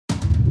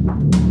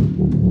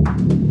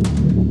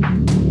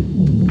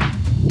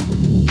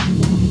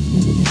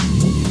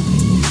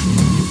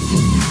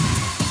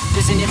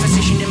There's an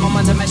imposition in my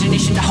mind's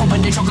imagination. I hope I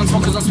did chocolate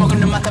smokers, I'm smoking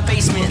them at the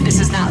basement. This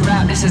is not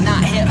rap, this is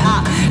not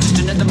hip-hop. Just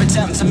another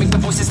attempt to make the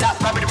voices stop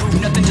rapping to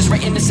prove nothing. Just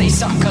writing to say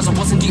something, cause I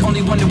wasn't the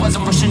only one who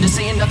wasn't rushing to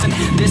saying nothing.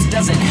 This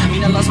doesn't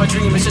mean I lost my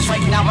dream. It's just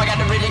right now I got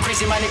a really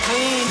crazy mind and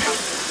clean.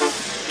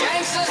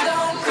 Gangsters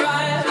don't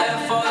cry,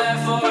 therefore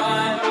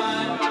I'm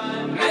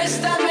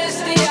Mr.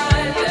 Misty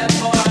Eye,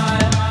 therefore I'm.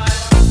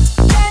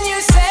 Can you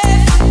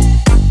save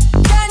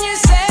my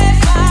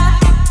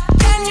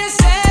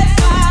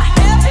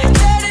every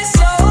dirty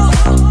soul?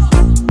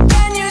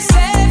 Can you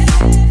save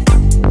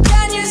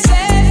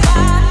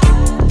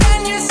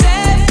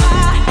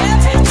my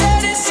every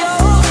dirty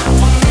soul?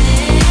 For me.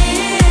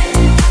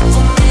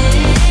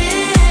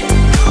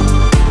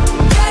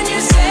 Can you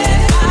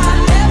save my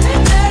every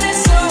dirty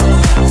soul?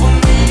 For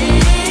me.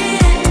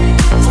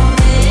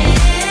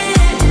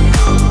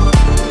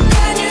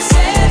 Can you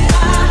save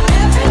my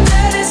every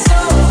dirty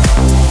soul?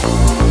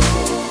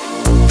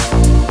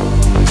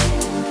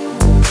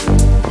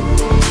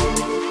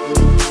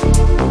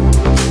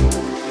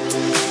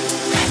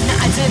 Nah,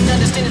 I didn't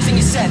understand the thing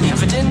you said.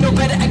 If I didn't know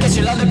better, I guess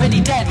you're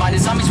already dead. Mine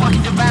is zombies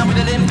walking around with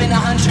a limp and a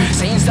hunch,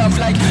 saying stuff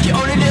like, you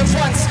only live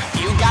once.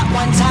 You got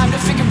one time to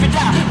figure it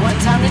out, one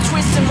time to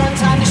twist and one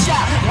time to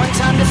shout, one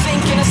time to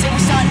think, and I say we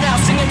start now.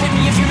 Sing it with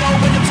me if you know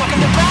what I'm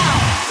talking about.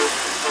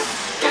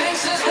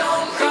 Gangsters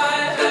don't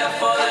cry,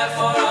 therefore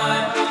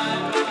I'm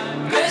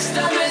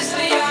Mr.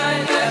 Misty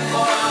Eye,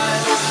 therefore I'm.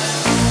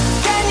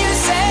 Can you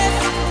save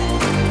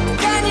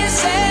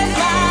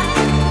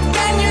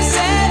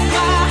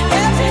my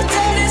every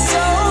dirty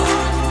soul?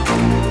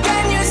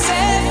 Can you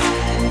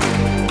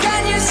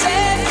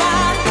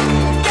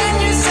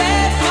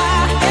save my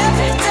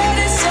every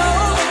dirty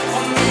soul?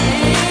 For me.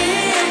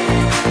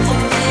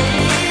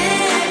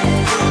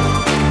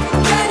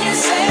 Can you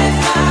save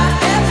my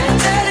every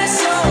dirty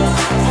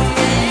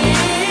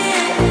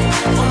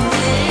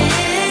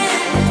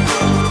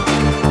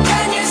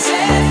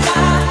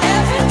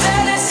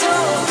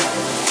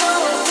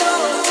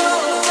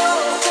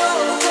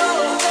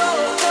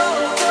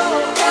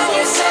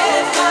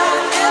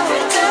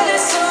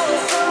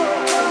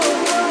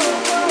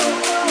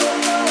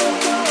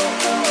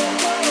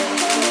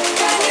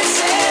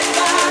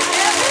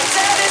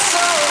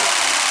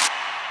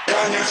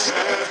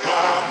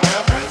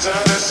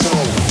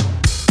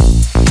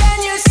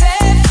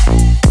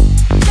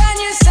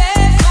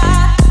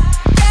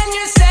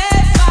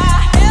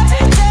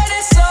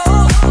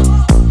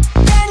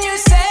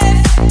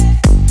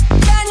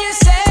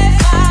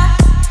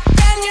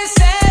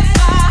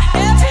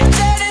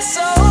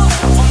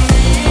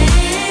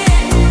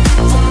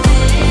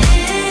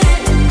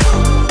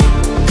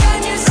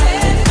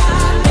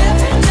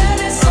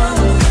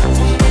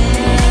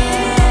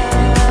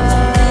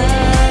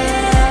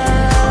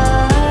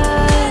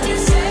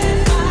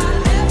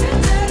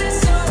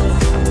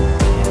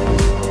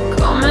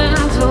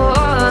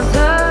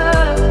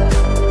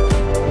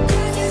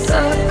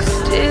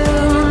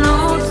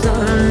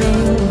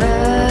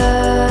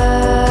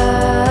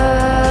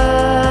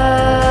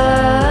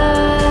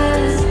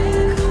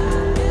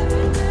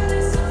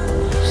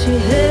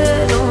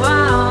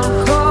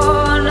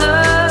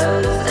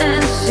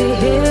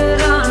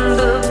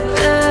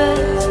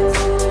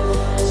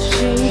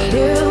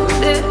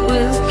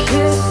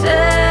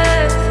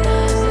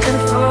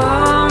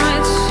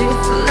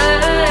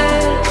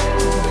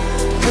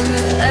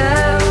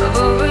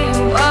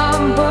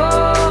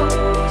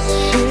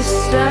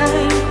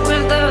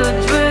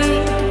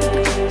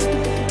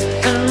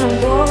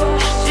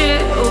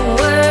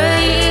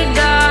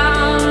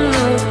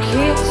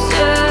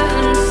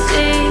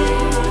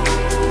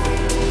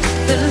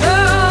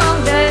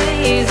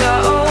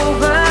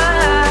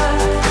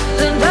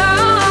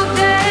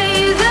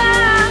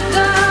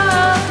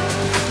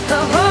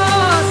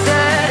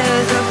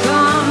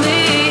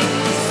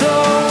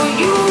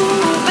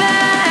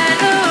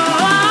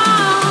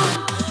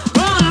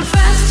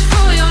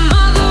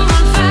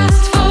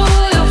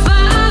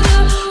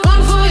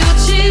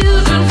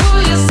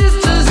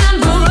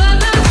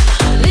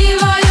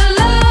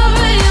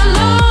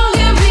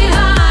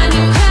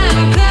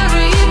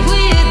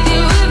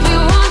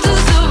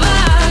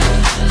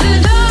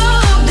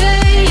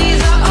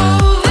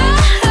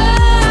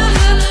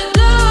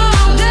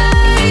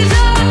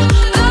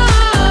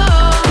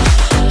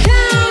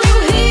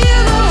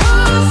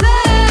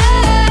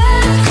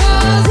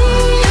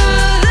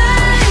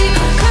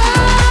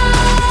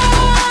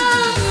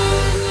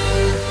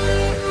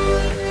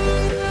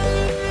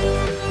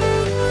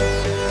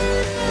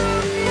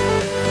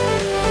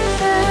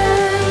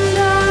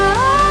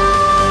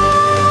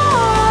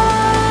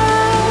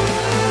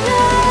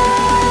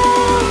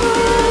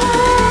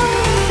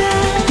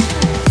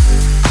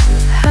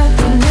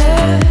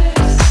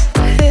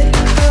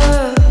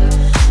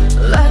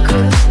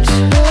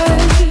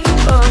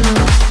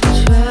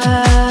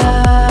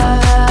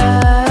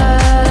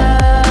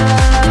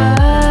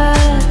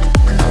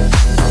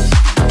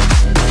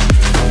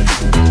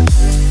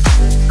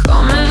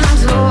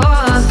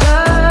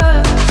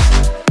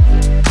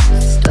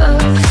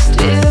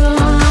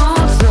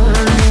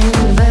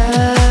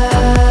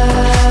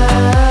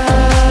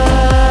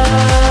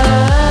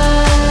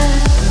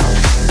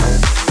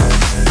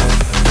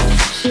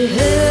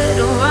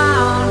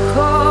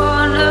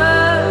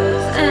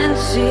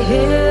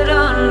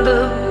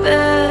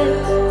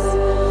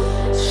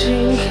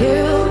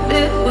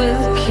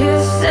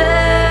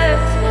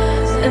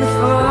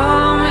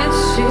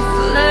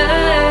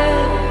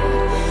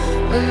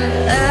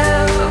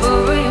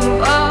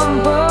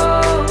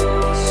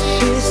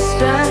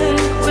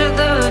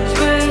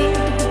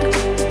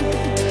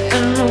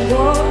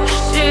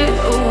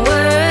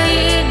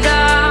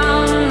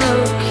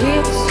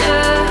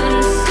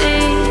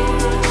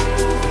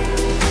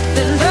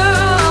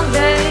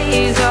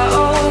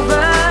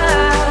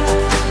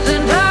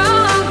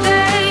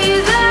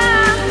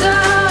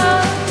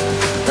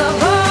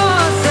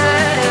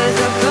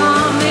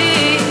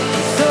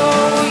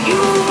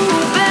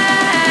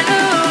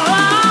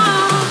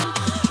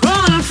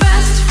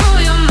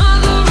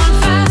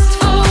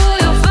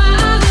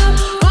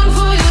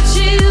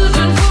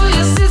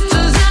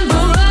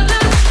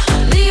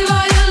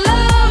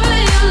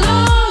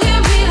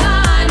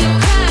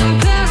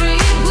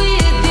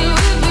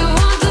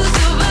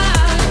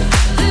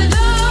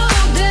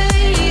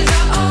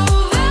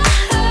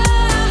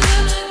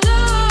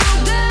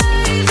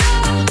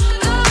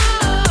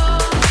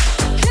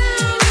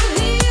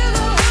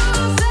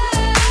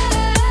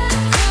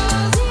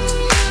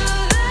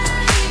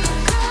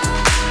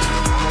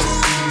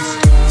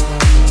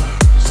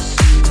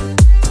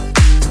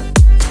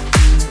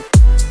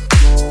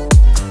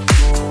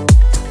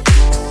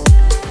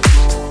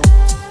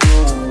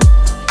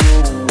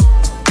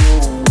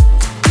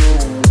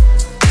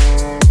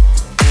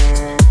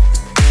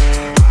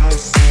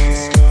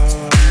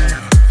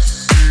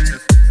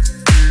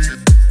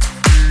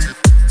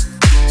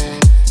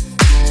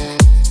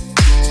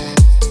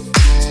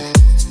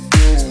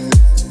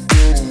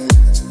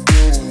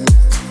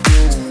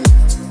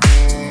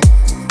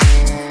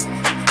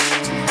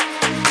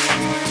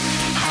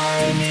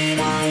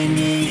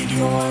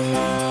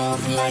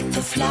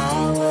the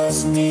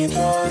flowers need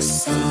the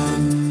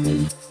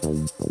sun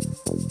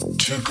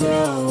to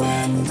grow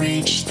and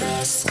reach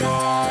the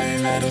sky.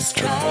 Let us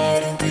try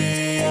to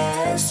be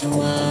as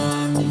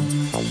one.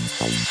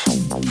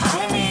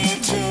 I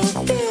need to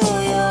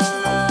feel your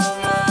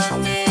love. I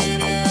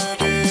need you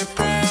deep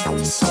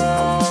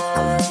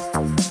inside.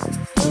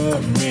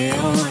 Put me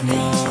on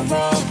your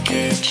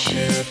rocket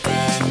ship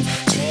and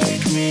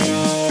take me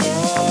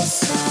out of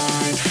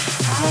sight.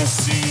 I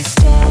see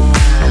stars.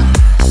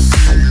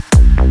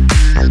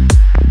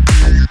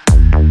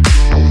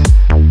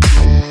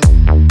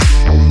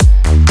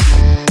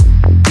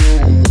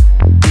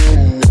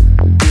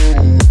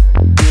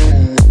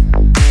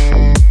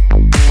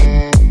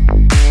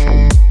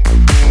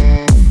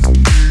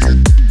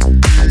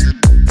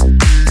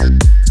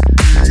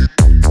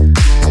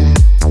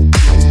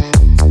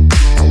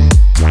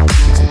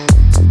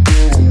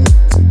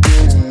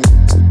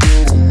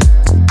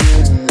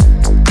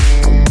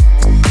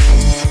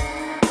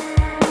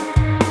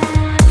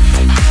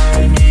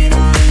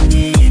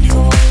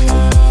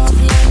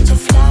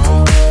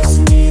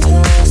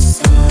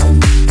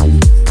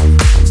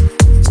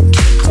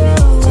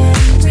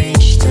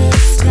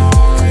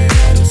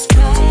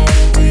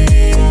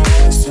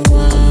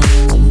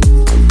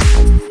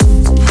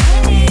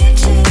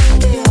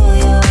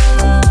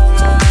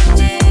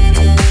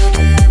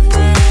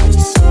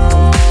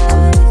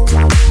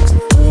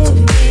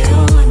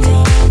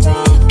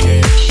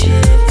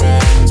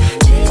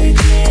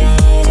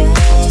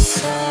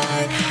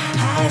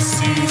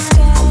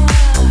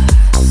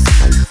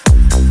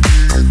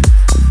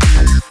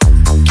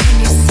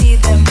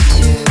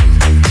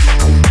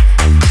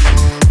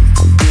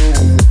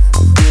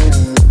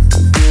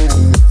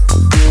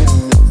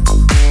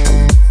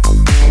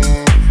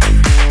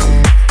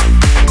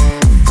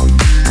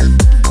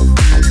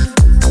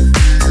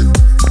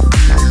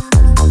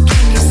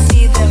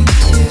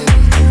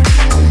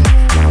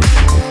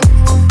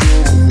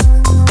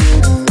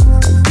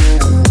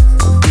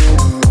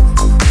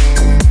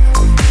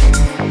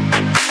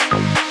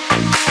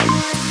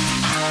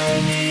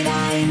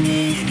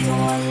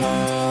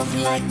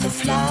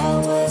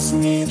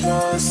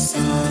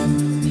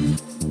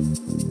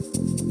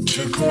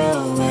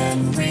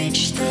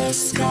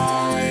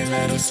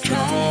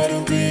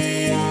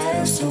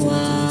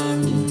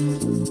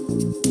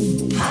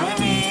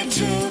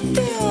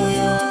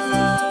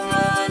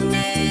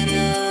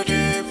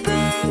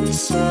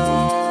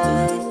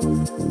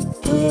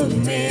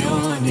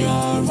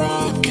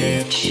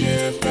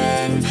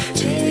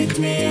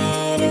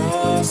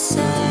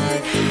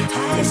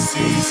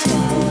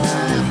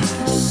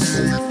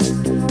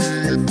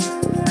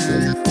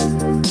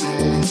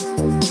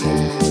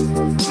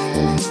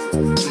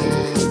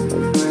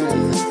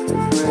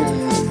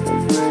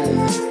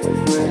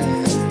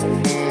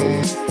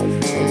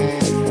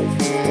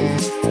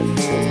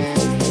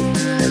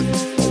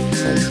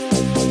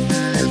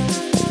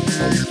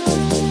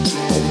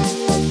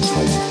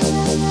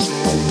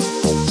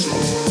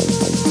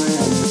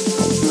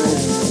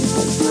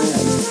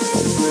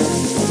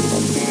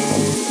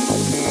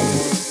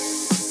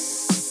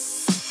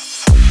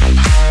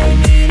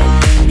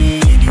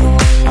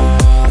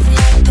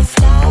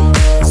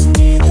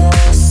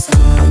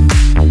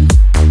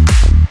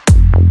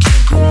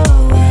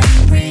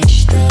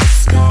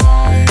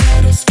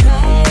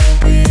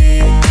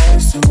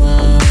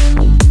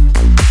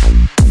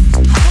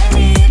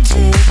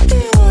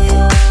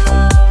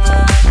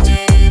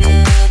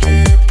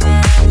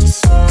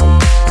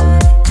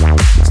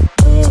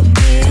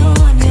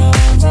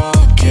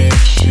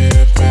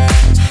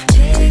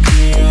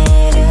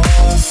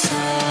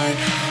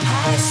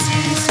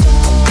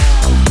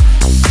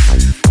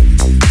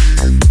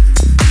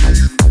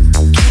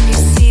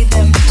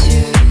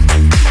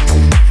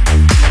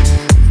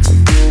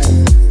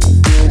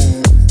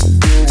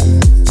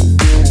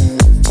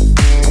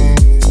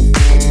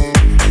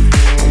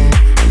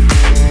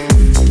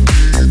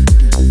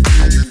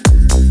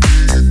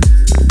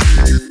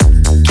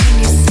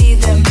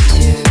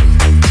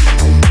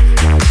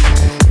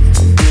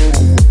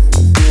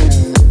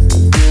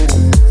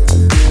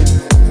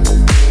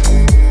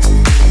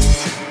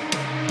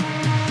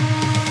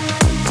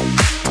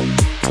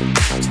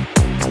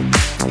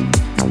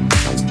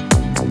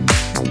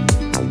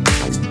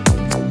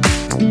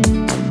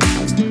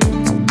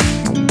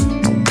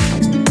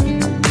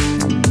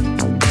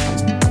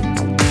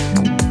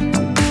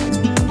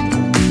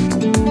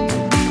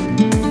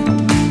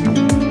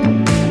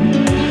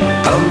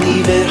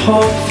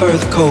 home for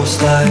the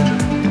coastline,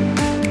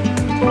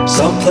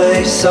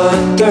 someplace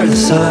under the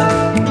sun.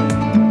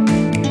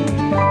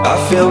 I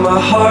feel my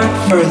heart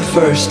for the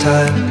first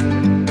time,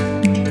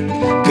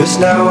 'cause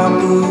now I'm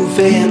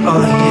moving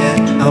on,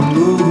 yeah, I'm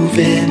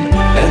moving.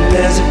 And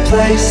there's a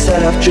place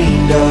that I've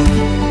dreamed of,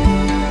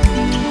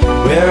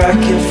 where I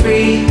can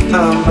free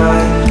my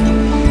mind.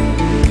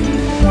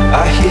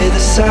 I hear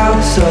the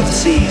sounds of the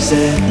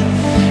season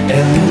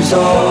and lose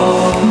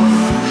all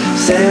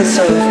sense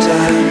of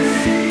time.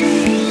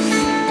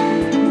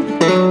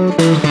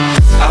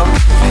 I'm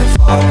moving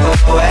far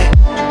away,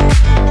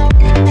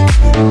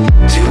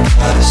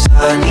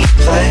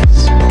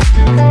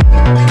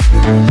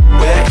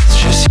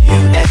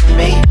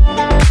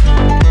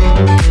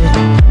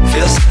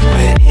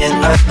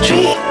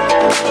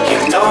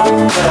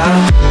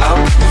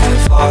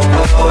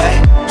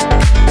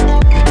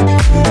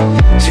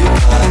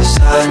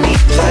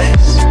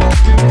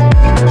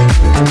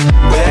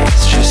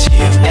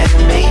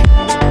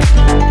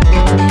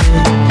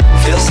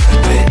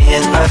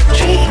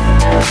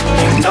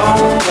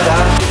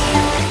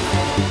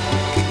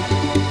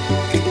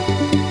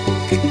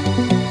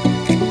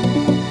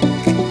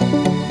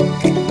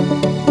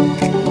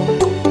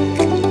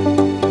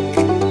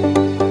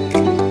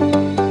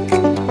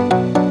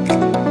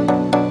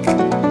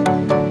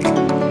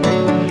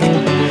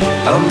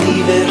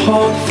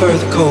 home for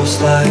the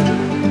coastline,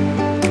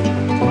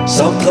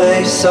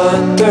 someplace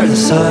under the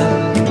sun.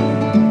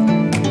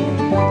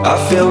 I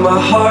feel my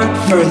heart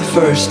for the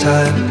first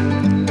time,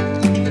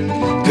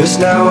 'cause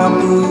now I'm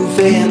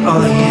moving,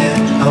 oh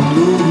yeah, I'm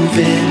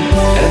moving.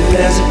 And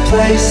there's a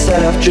place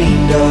that I've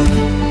dreamed of,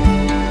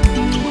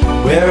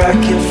 where I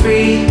can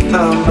free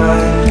my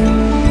mind.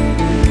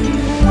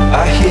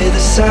 I hear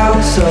the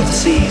sounds of the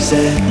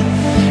season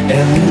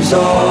and lose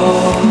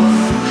all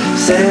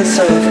sense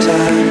of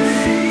time.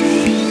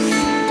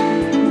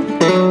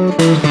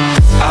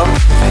 I'm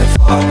moving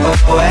far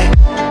away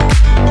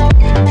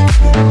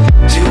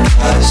to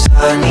a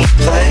sunny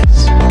place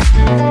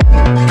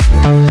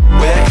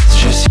where it's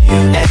just you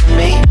and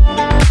me.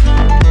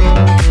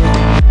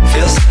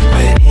 Feels like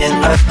we're in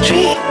a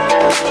dream.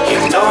 You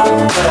know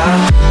what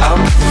I'm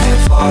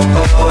moving far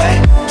away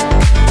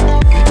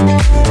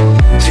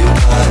to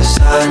a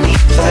sunny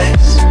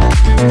place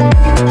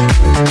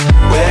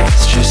where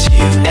it's just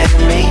you and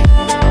me.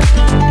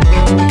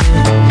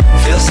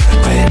 Feels like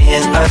we're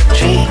in a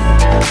dream.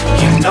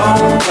 You know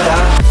what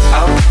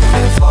I'm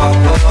moving far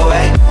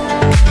away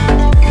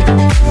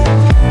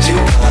to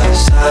a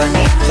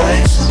sunny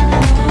place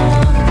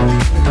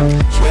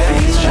where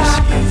it's just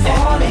you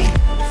and me.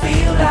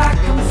 Feel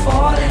like I'm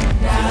falling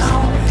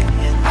down.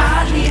 I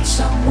need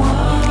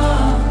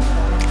someone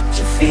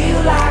to feel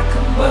like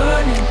I'm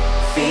burning.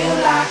 Feel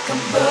like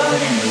I'm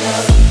burning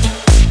love.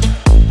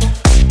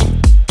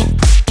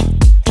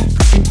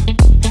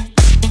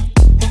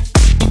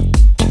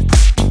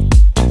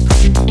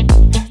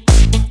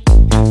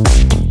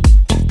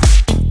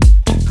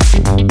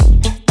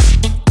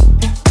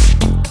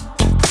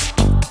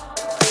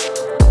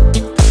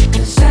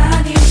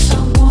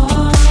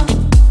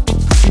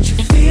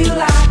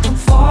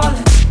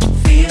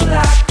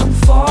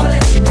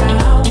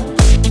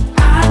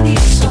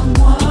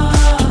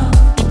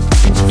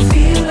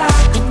 Feel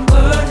like I'm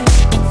burning,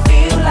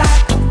 feel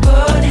like I'm burning.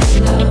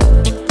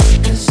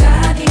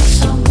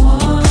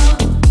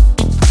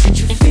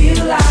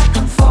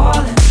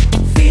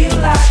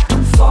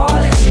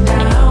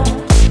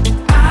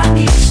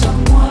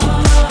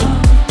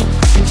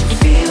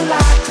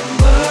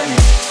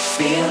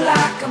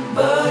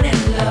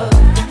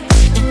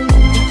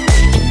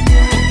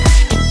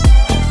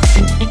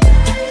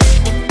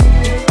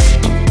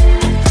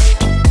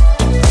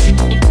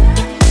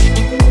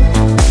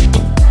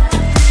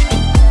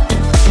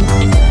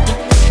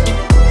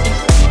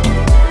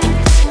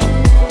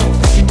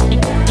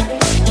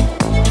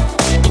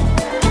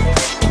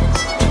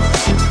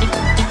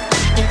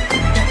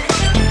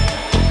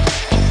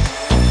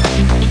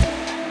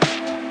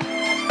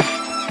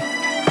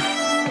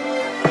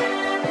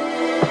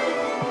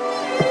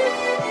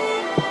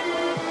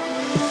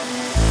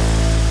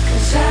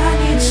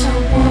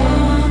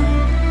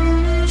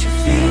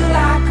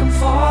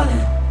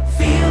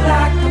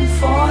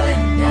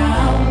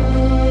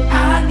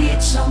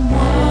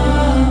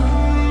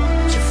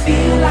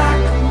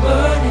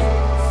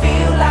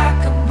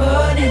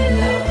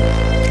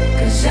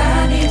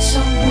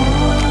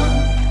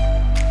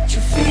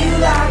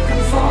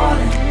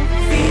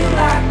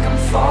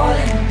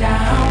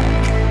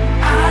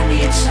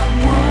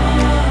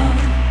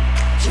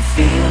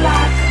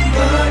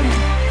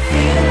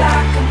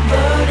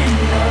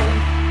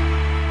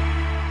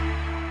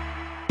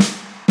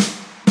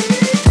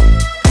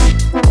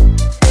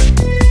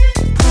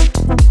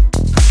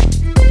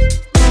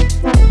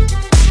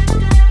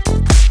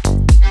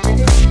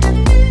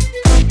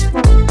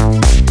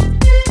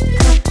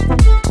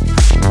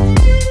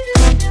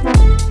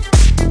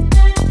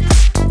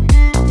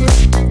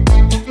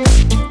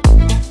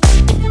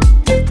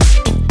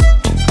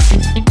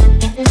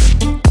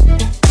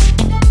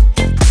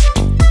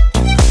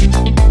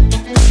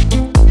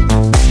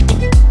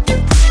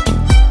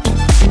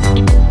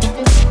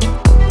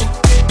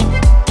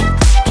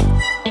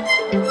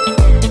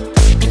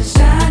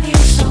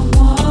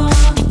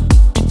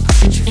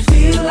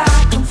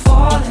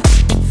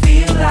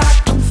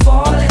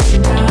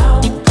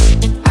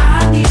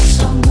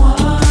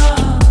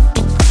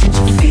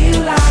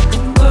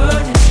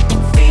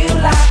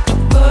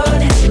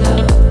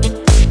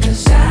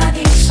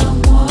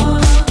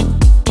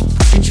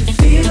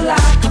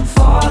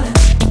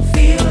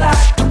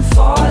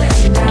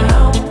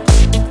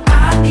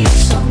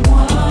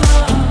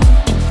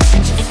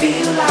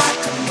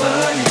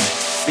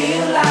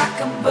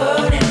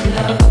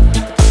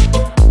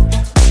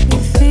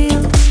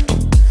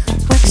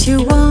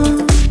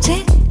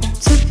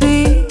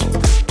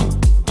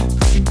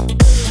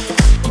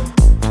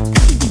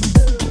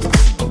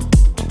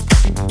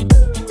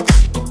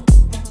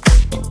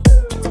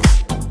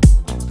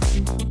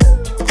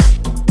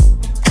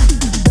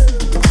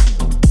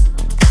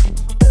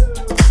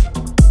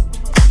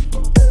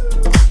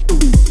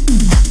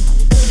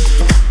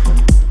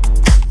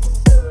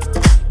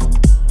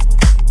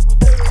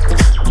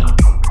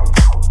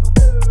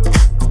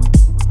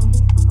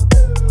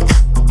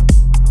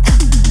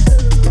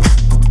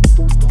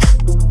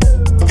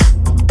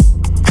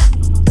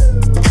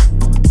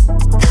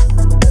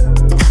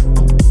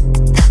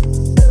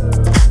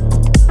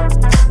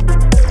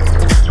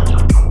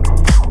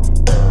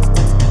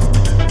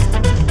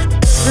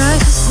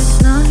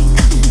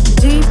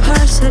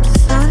 at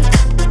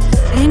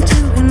 5, ain't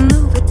doing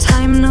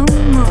overtime no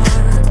more.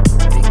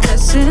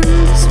 Because in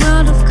this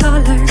world of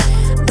color,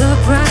 the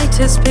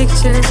brightest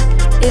picture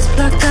is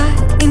plugged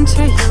right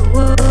into your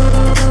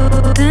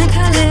world. Think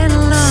a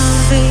little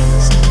love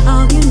is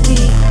all you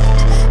need,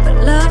 but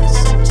love is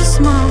such a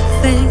small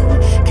thing.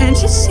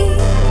 Can't you see?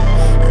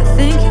 I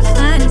think you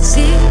find it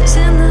seems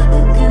in the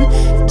book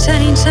and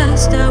change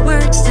just the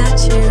words that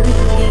you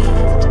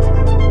read.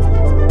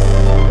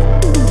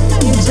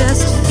 You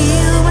just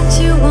feel what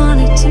you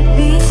want it to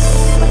be,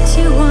 what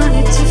you want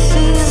it to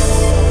feel,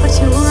 what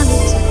you want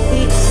it to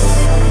be.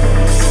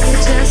 You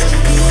just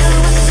feel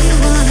what you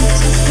want it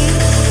to be,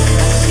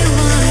 what you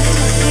want it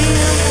to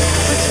feel,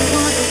 what you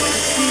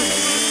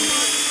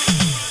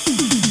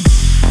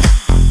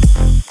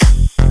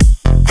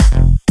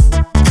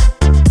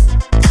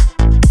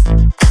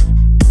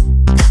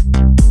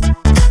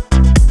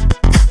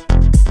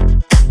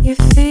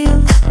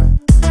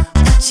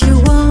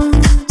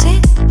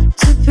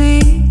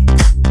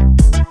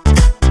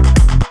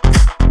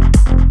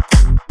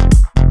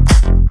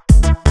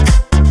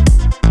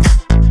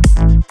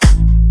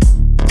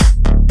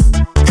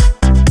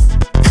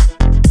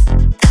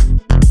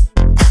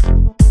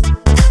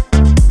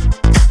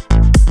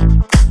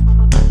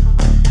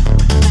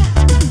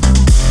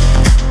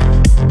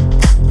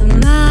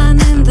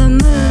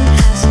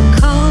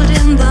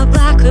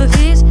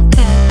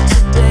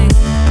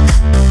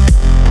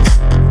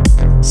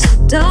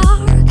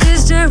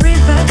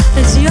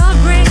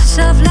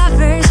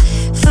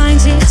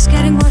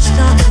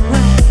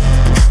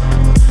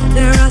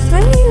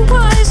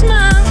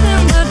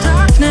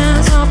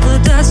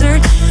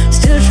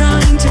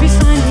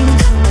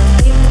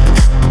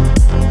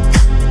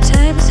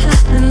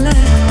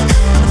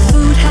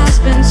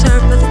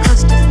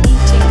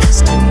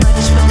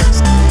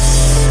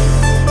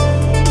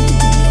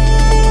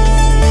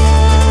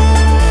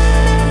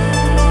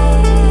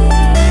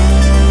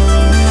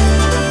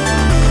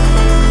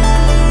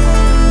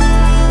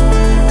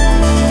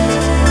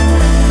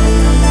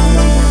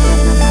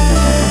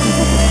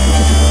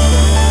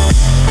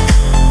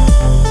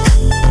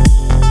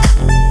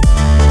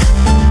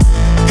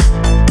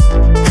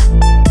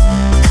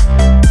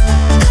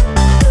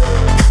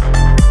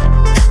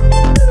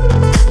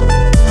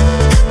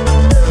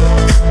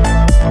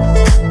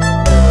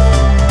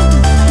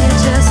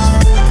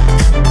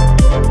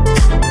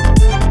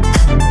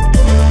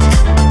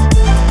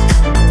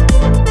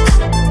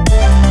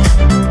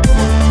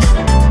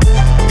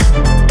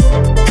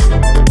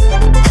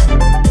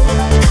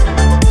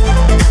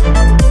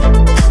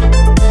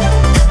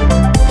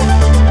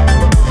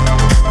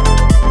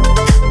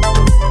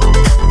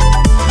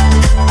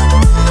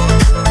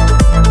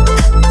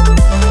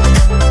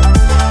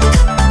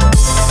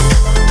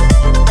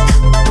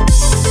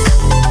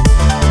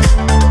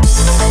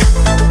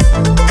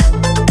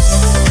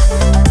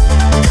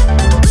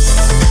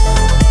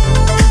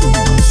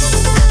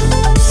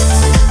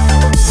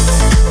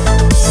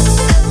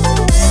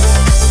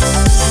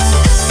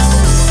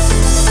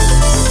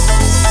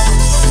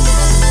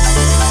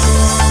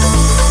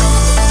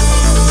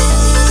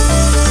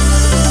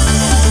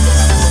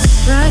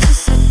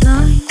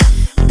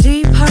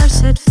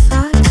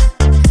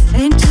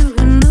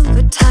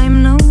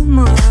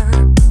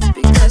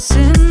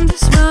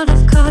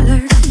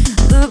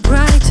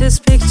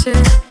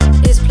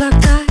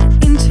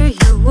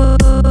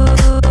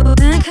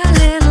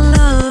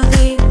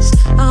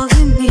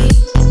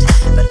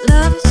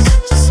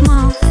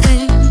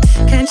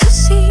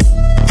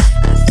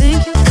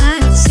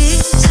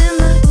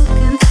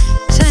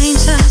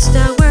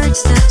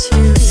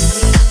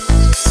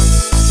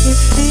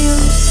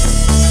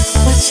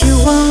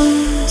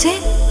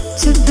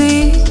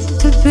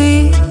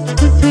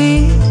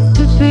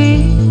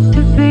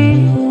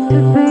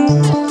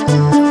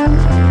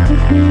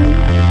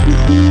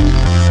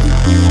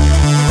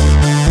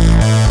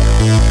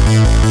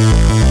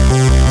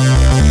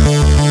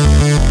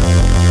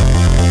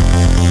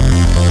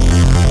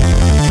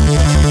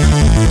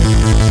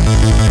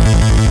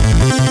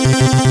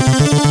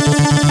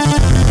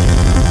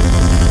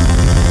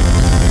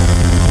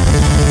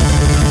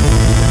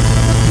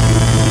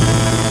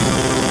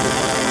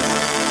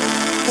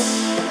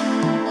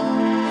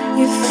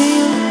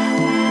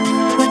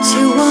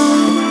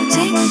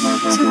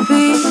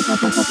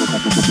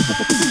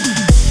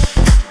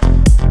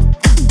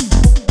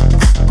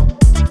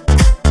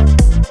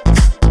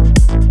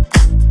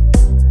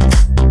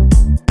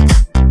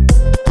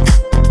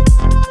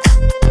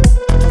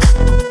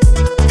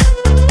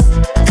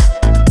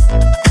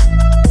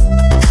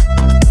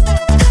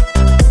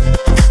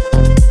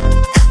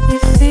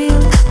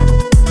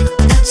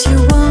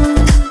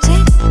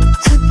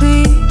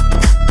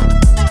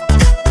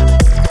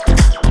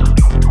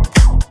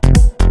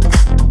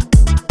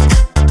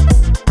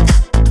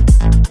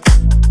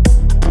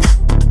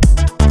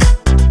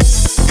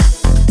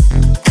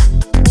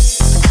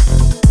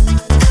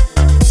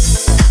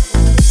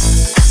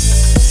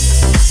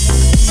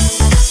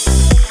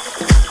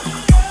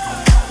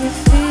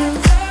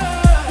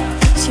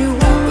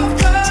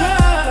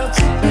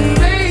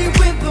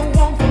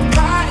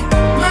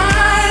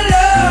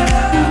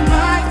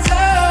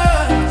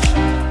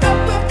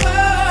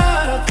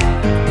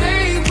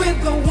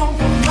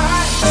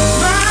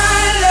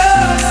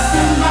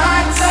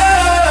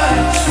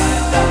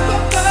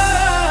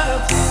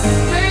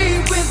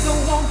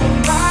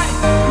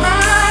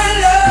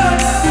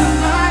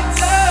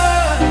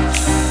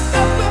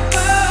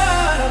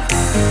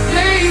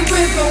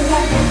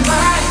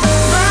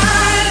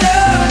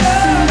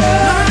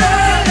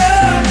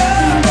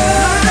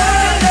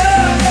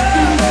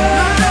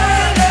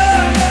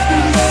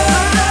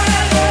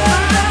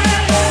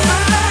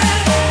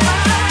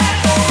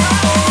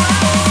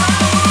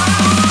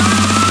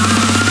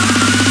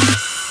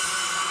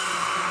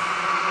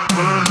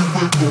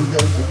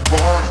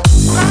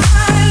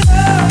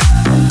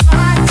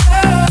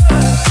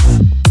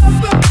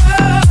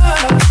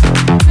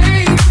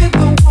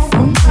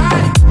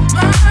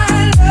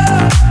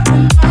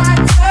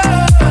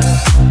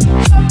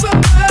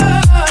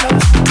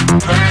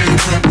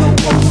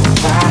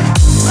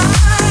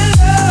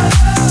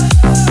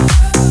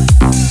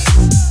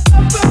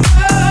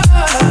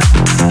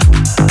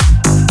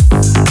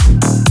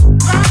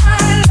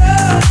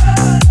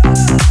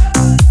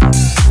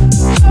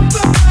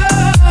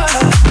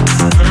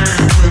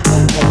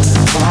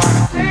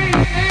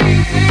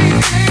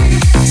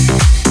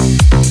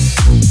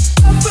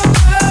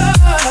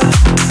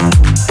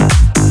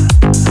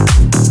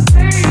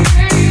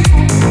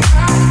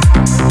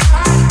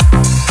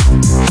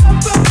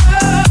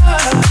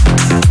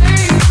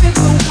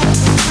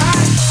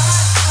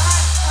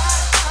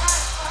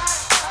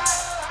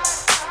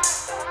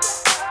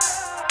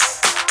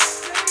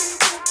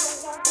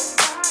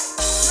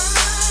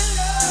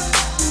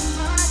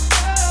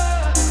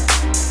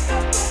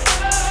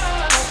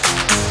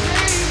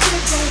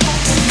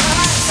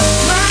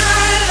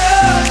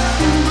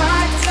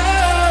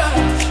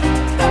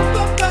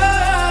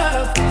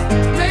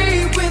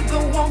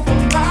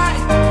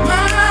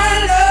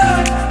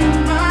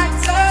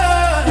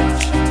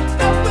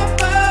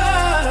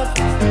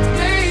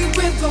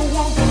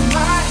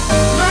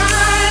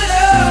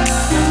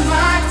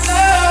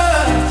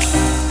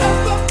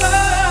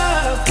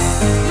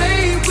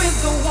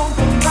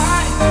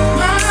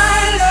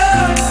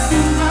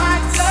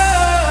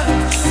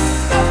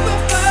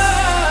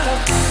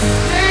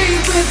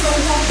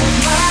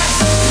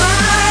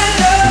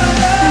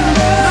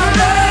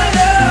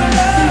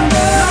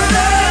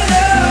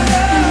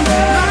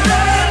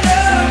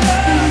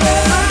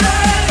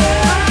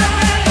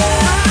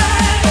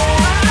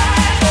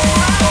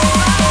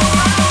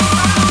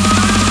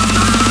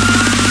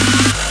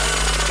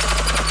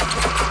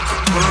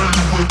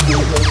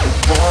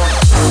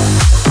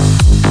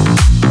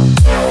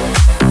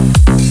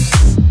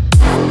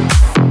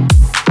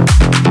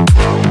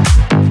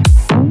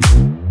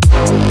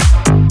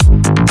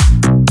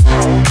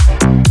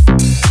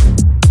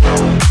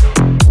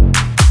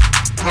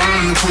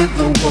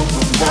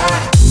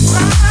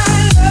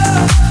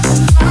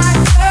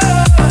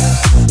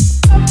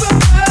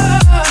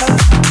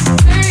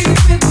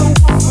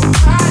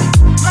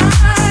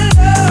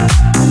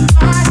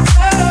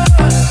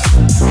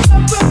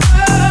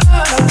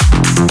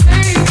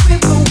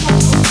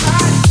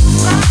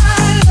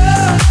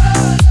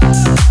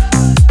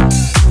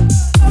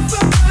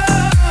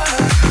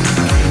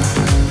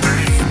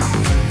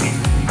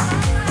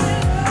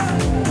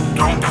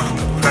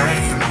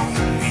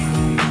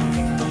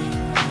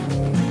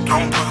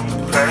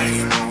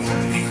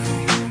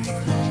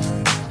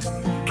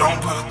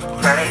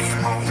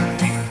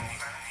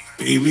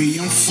Maybe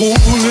I'm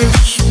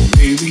foolish,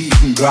 maybe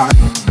I'm blind,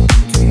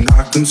 and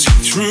I can see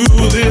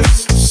through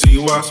this, see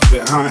what's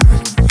behind.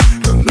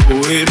 Got no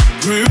way to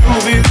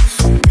prove it,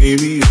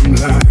 maybe I'm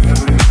lying.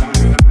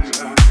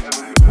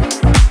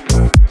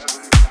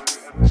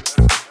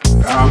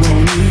 I'm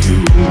only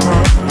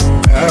human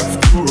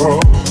after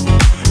all.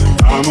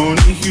 I'm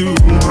only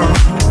human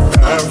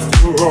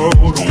after all.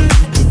 Don't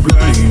put the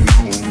blame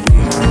on me.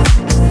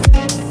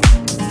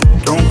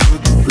 Don't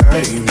put the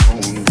blame on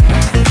me.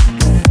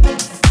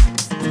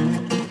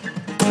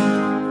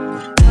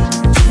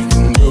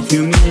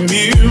 In the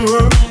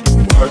mirror,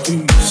 what do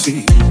you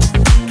see?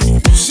 Do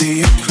you see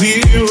it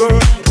clearer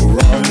or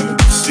all you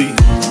see?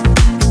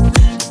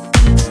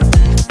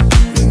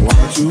 And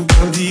what you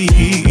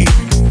believe?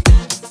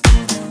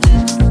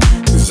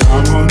 'Cause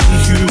I'm only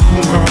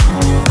human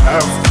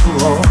after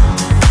all.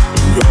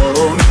 And you're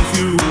only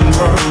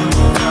human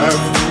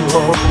after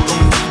all.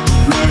 Don't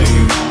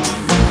blame me.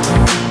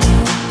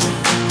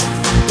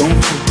 Don't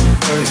put the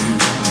blame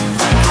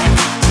on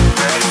me.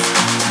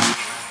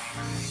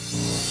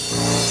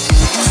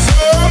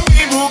 Some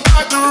people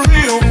got the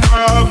real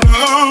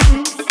problem.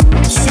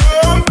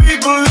 Some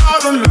people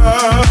out of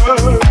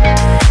love.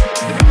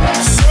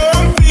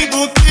 Some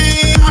people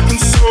think I can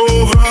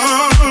solve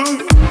them.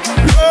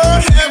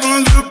 Lord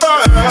heavens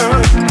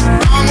above.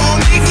 I'm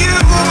only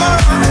human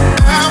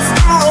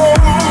after all.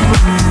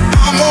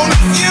 I'm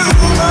only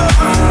human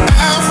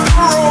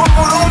after all.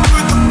 Don't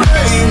put the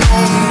blame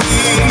on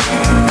me.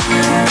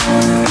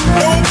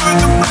 Don't put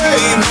the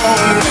blame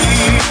on me.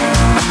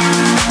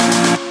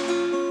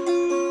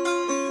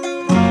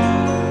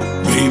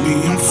 Maybe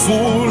I'm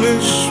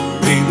foolish,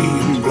 maybe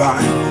I'm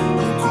blind,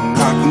 and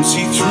I can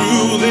see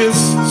through this,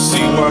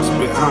 see what's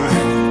behind.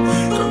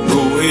 Got no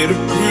way to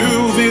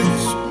prove it,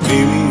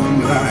 maybe I'm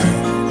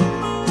lying.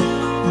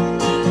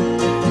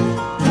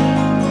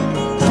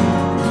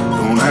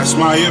 Don't ask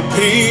my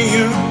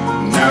opinion,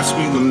 ask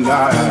me to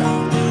lie.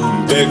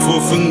 Beg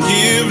for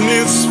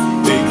forgiveness, for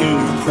making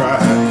you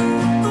cry.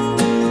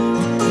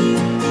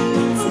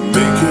 For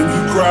making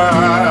you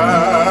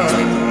cry.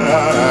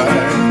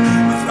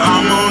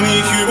 I'm only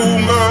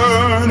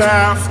human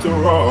after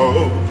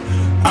all.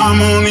 I'm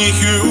only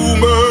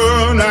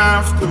human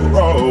after after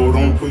all.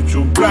 Don't put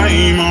your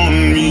blame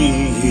on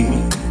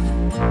me.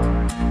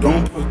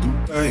 Don't put the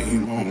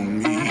blame on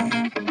me.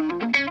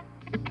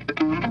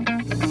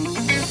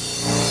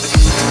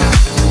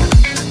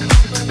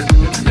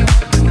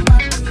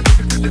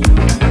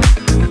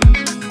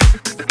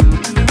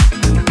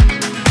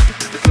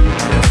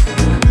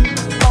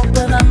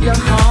 Open up your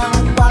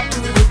heart, what do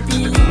you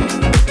feel?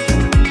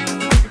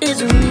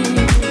 It's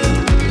real.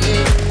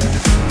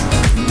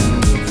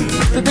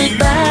 The Big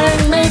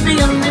Bang may be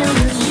a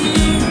million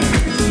years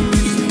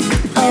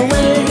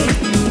away,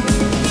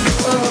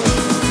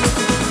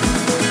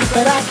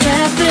 but I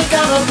can't think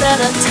of a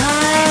better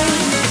time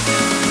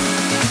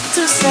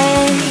to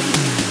say,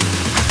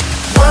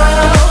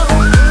 world,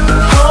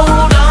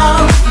 hold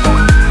on,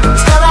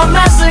 stop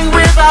messing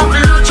with our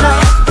future,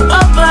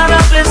 open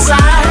up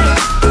inside.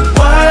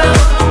 World,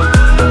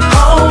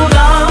 hold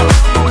on,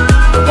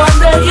 one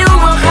day you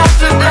will have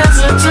to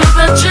answer to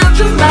the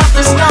children of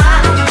the sky.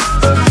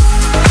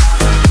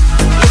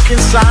 Look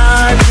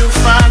inside, you'll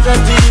find a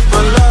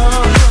deeper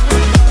love.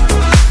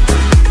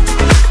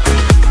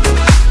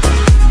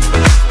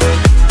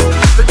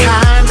 The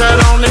kind that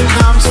only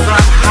comes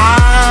from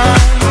high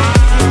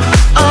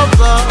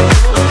above.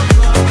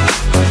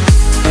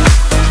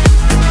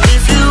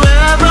 If you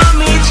ever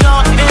meet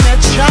your inner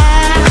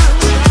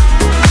child,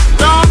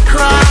 don't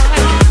cry,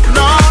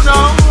 no, no.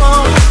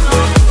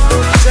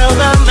 Tell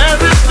them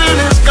everything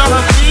is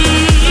gonna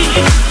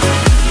be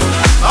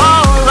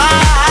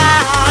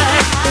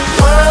alright.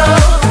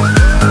 World,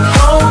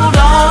 hold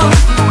on,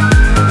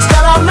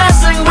 stop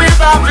messing with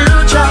our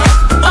future,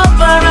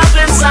 open up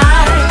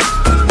inside.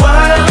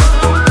 World,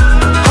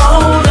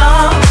 hold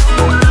on,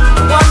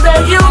 one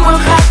day you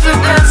will have to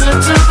answer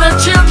to the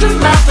children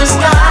of the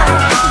sky.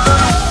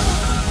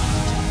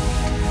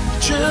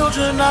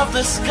 Children of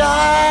the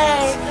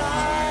sky.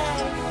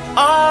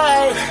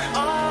 Alright.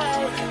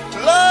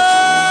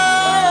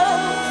 Love.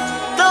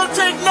 Don't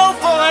take no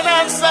for an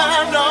answer.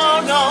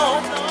 No,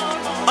 no.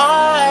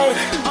 Alright.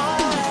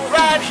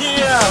 Right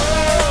here.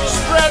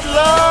 Spread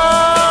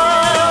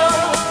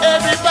love.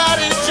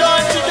 Everybody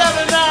join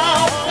together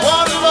now.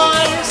 One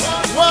voice,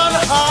 one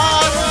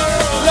heart.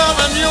 Love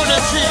and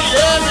unity.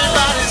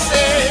 Everybody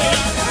say.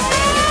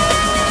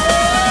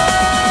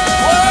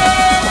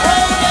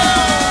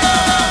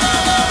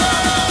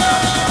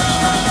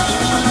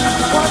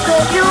 One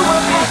day you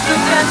will have to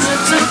answer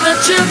to the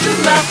children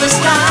of the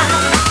sky.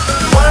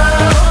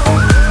 World,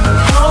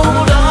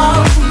 hold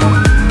on,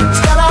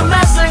 stop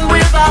messing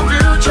with our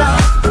future,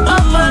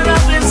 open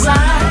up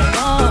inside.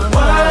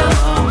 World,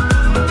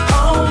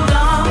 hold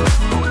on,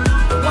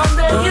 one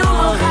day you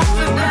will have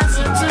to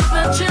answer to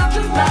the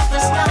children of the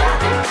sky.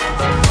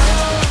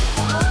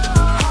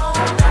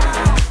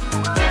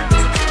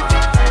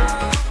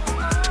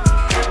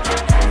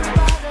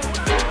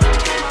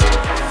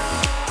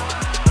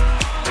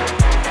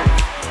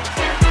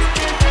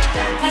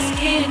 Let's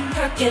get it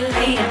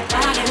percolating,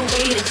 body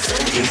waiting, so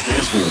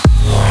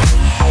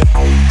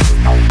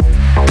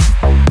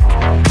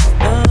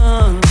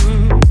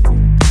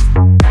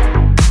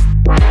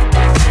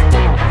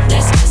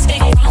let's just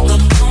take it from the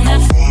corner,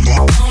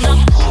 corner,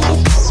 corner.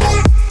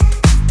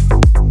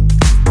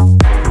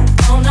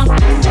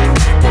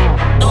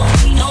 No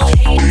hate, no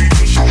hate.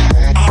 We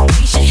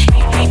should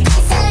hate.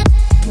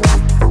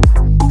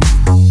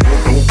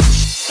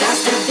 Got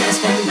to dance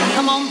for me.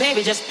 Come on,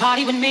 baby, just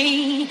party with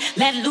me.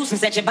 Let loose and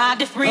set your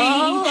body free.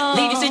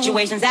 Leave your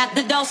situations at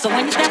the door, so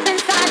when you step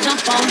inside,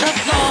 jump on the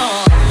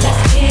floor.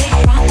 Let's get it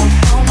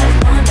from the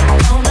corner,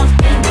 corner,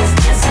 in this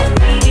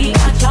dancery. We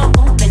got y'all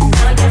open,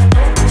 now you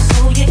know,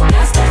 so you got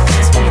to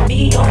dance for me.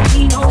 Don't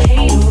need no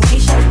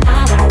hateration,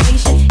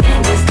 moderation in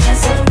this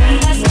dancery.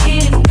 Let's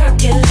get it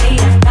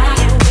percolating,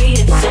 body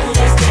waiting, so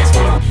let's dance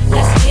for.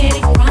 Let's get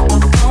it from the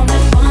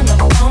corner,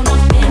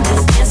 in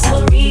this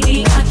dancery. We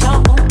got y'all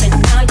open,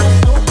 now you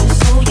know,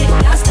 so you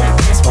got to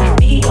dance for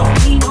me. Don't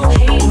need no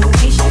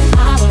hateration,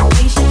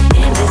 moderation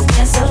in this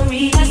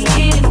dancery. Let's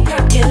get it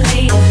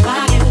percolating,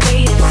 body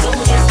waiting, so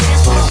let's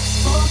dance for.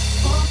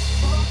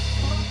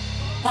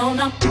 Oh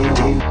no.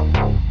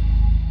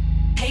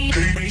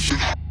 Hateration.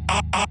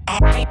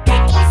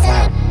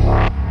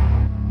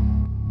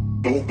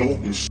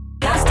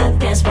 Got to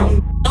dance for me.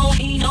 No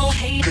hate, no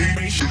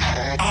hateration.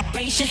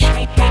 Operation,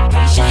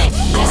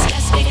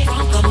 let's get it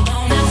from the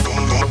corner.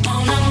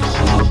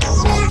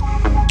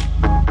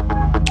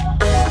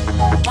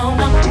 Oh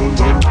no.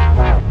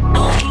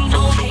 No hate,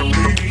 no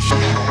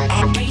hateration.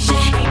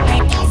 Operation,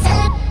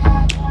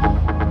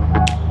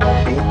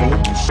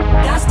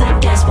 got to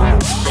dance for me.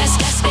 Let's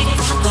get it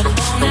from the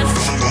corner.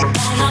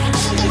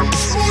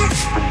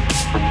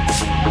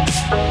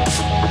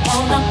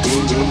 Oh no.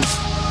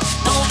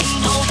 No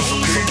hate, no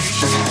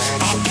hateration.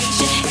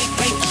 Operation,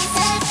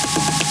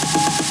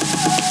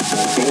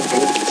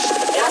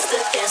 got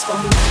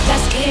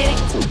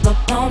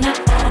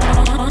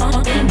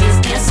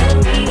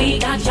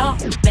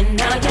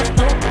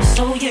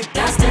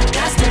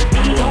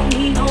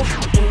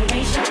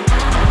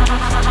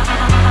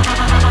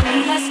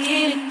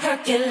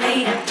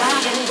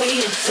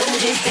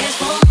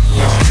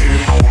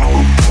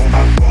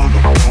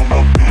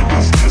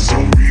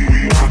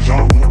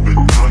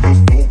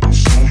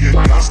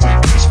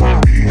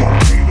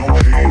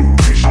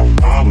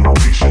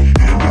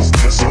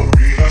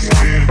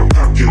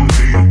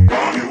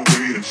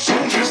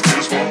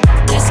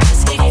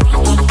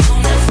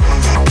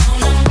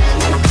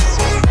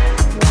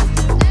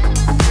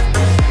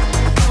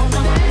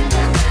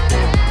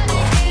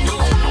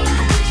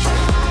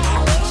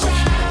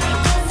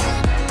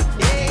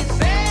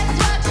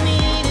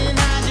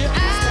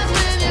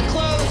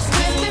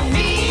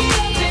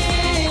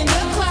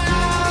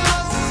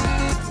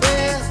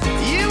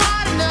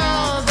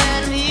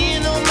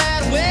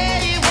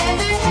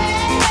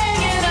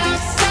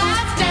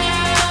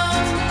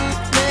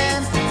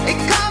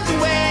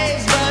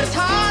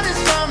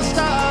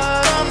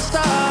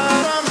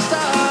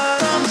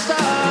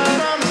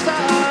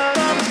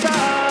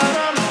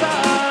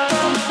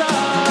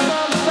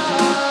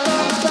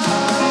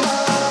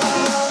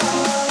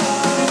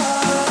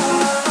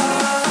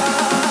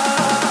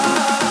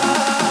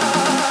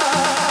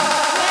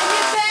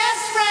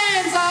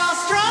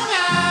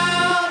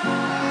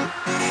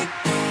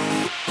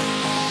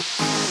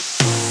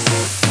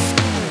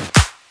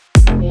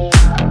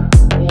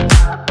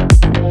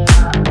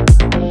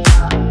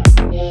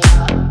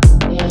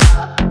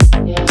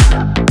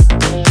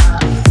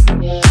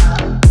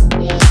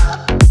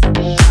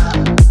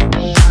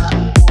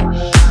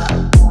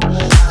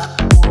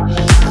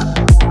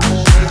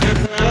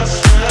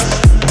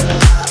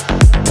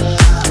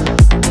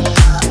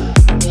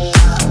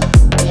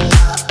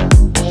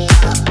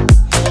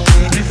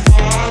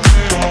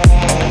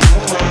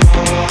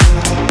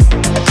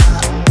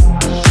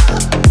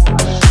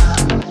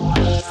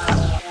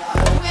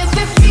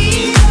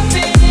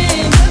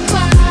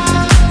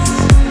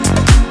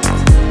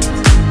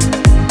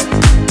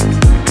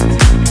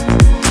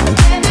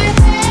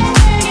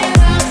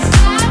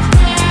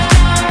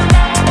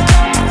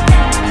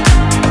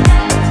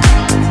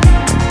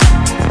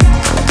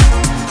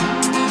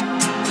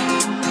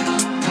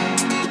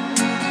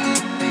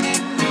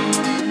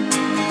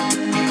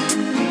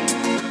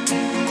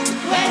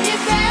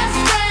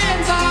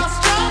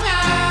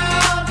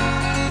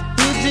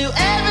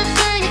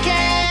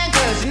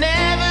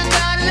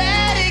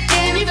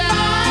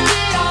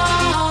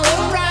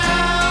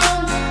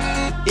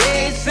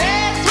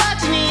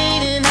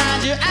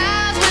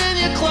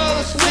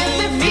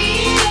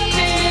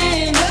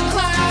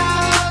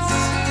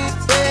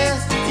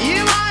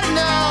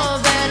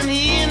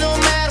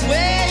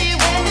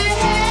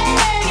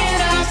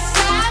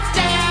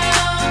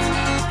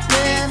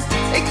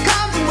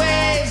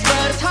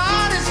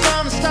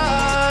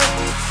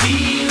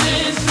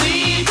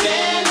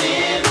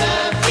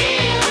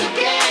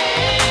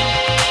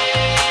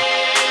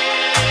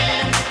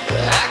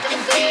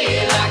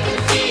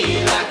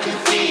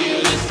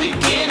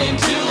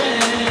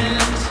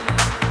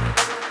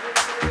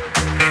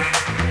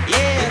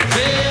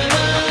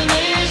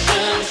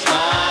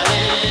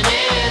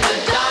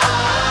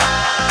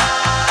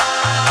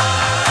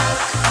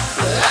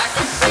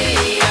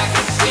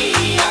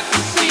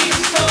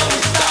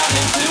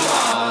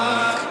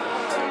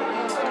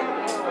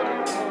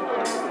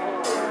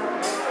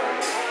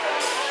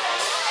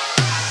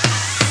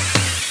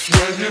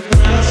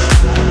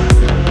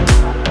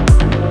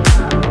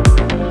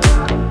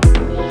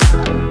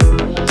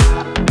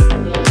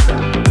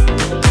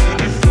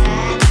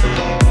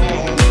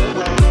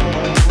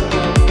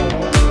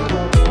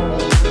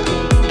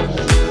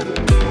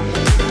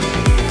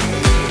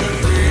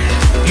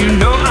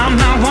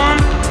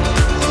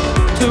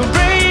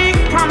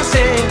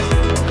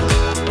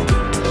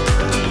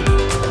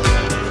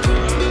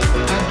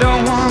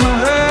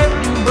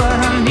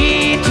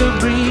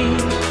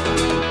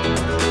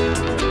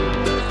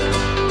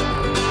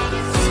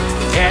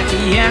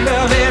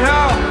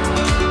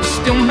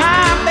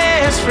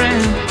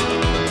friend.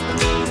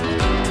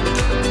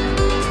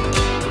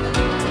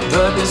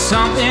 But there's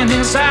something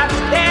inside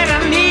that I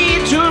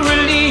need to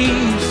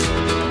release.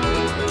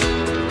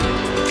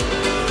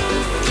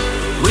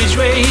 Which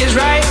way is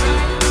right?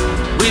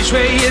 Which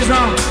way is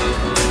wrong?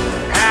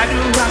 How do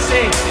I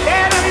say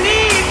that I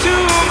need to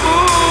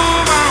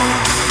move on?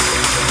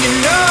 You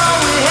know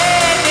we're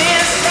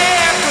heading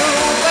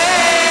separate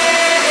ways,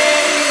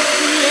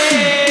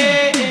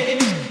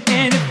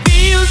 and it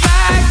feels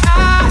like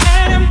I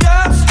am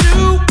just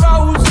too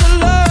close to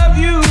love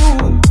you.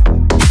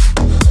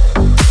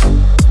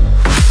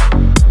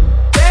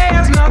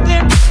 There's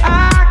nothing I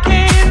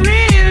can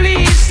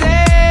really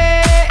say.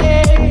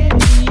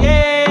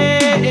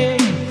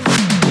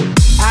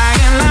 I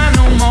can lie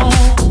no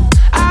more.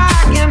 I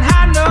can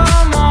hide no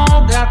more.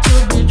 Got to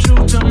be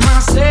true to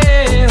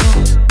myself.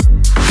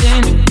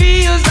 And it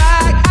feels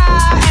like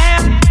I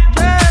am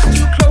just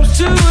too close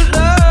to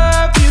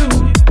love you.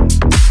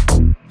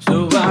 So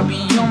I'll be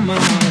on my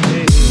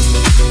way.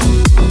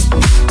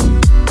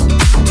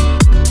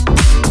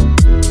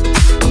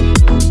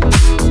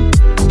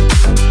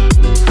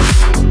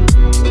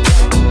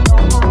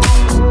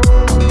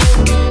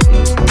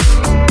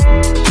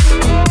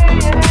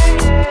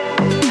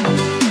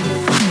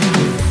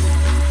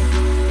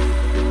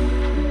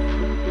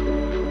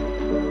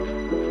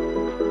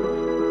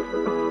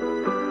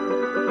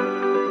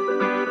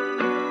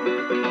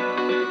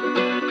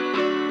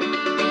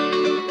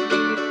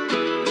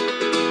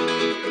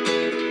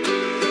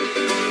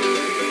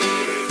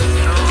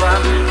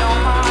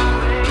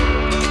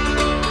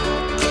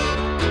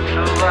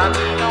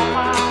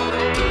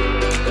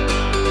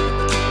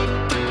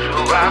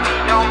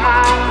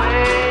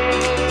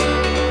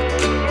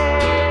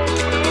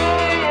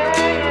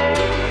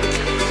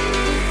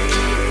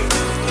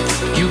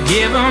 You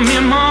give me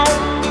more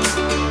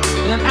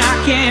than I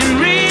can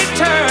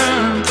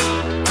return,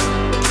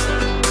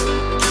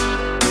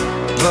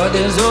 but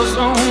there's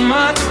also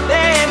much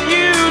that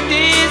you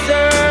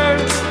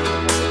deserve.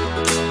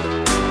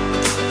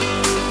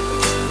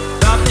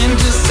 Nothing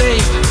to say,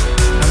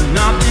 I'm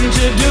nothing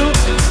to do,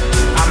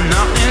 I'm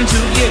nothing to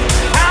give.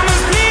 I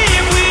must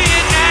live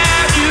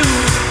without you.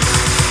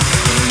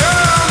 No,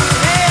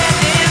 that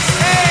is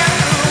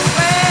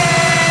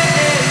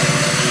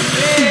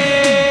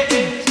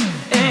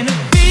and it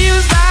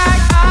feels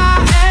like I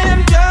am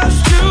just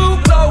too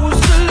close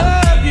to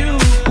love you.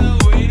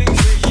 Waiting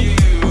for you,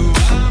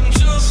 I'm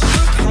just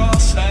a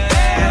crosshair.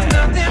 There's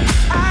nothing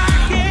I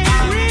can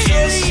really say. I'm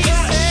just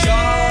a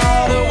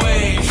shot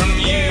away from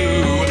you,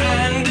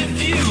 and if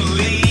you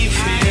leave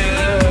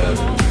here,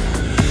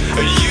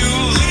 you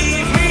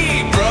leave me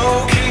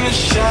broken,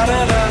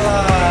 shattered,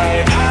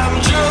 alive. I'm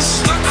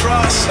just a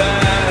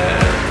crosshair.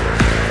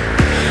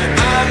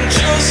 I'm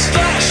just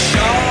a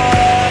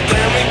shot,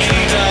 then we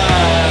can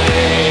die.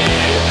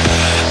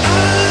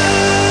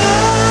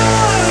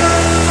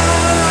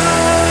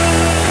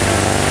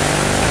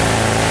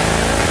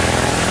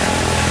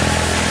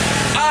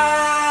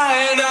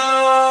 I know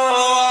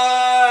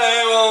I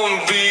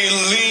won't be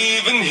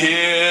leaving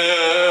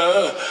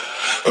here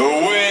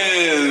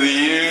with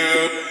you.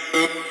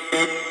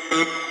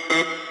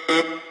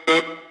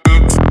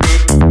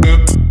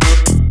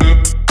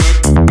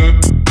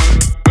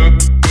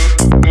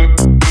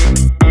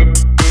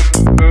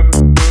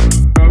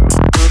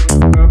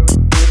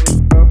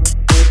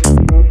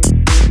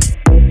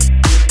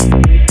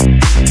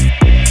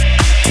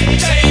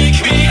 Take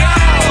me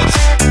out.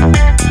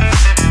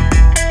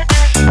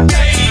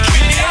 Take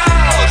me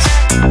out.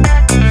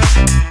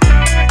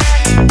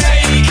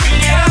 Take me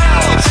out.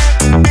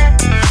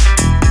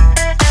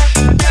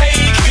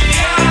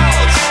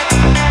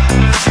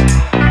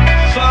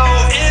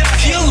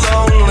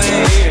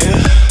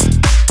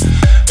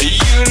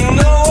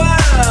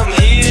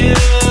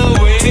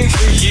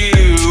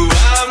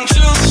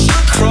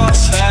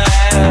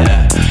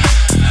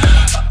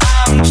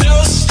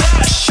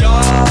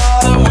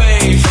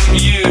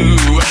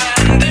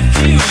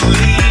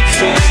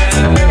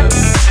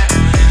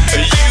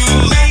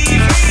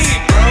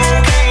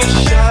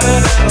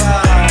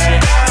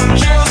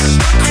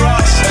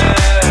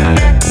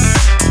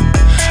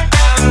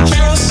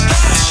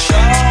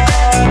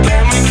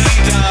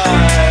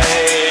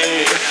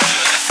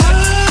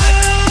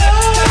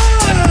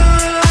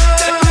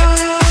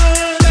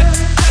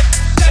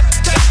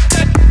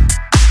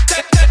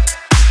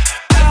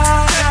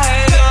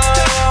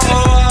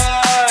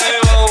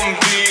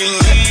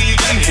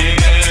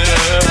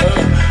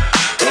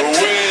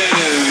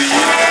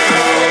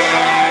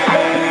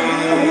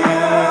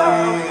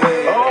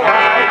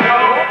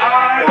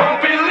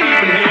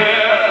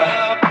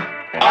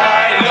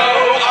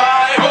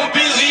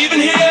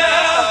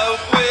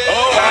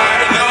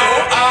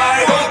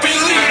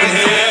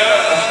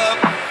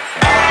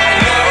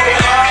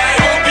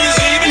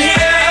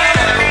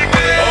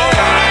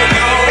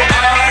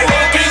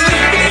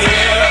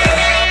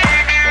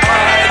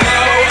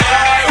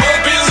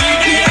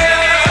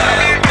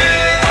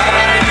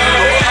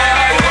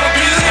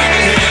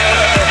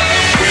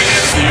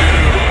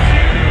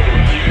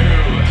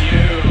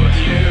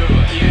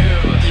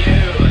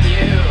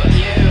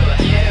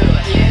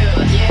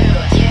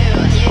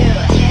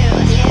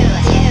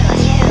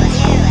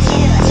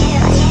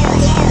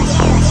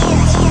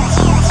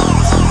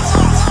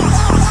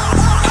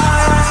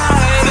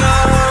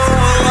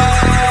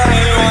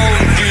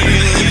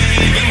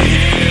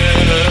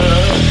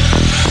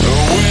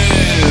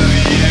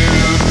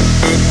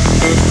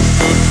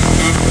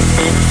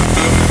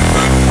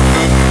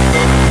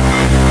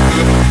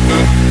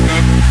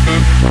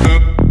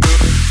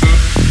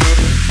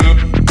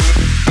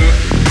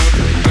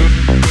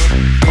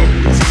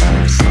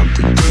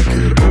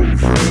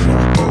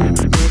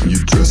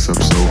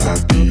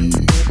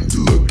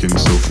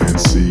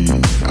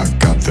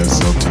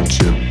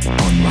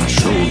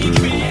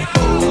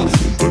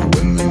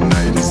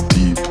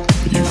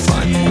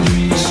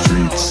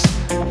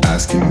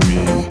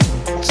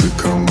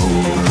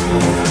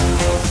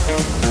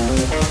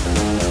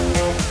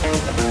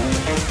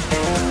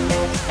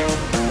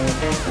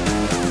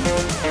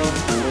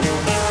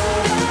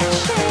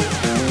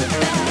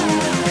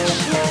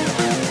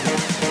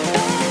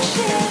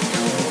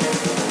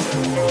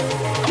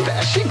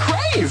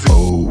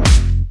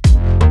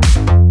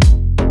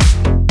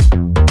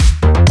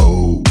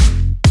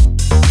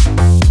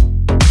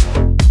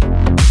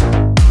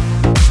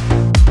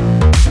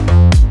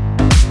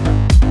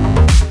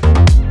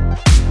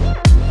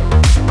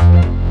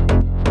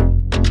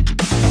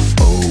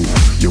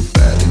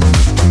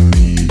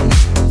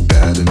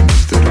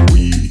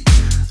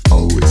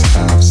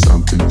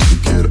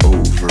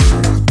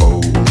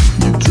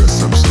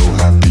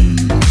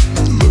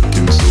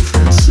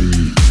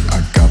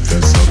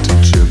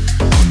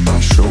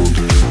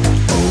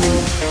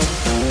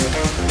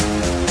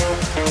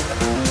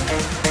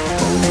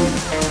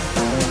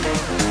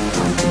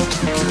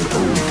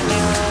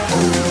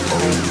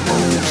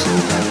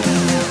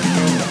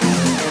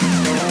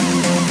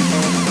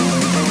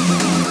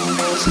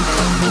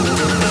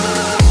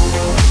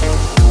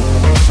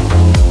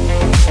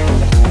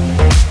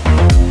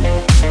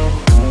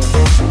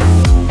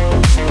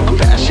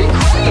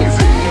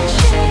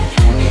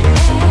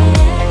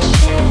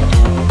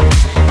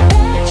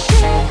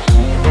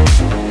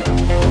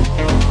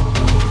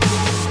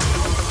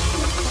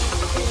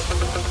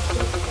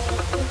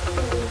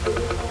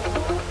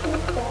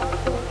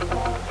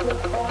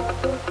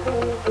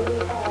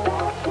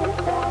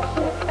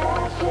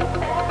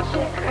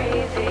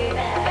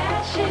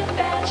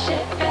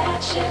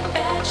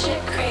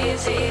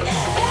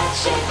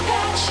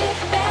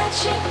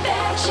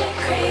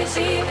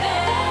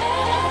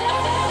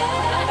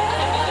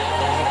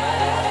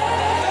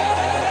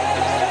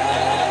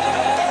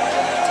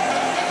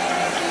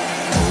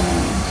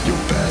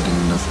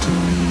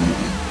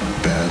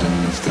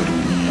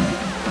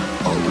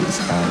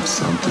 Have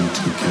something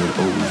to get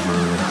over.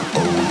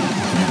 Oh,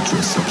 you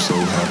dress up so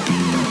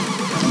happy,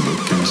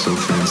 looking so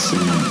fancy.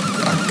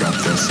 I got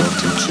that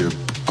salty chip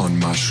on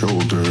my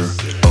shoulder.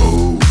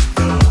 Oh,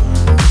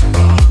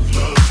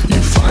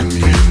 you find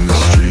me in the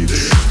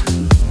streets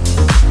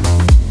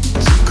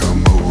to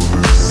come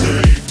over.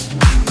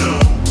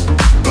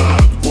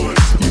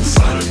 You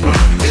find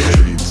me in the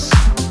streets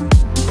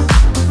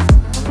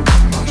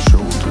on my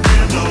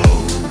shoulder.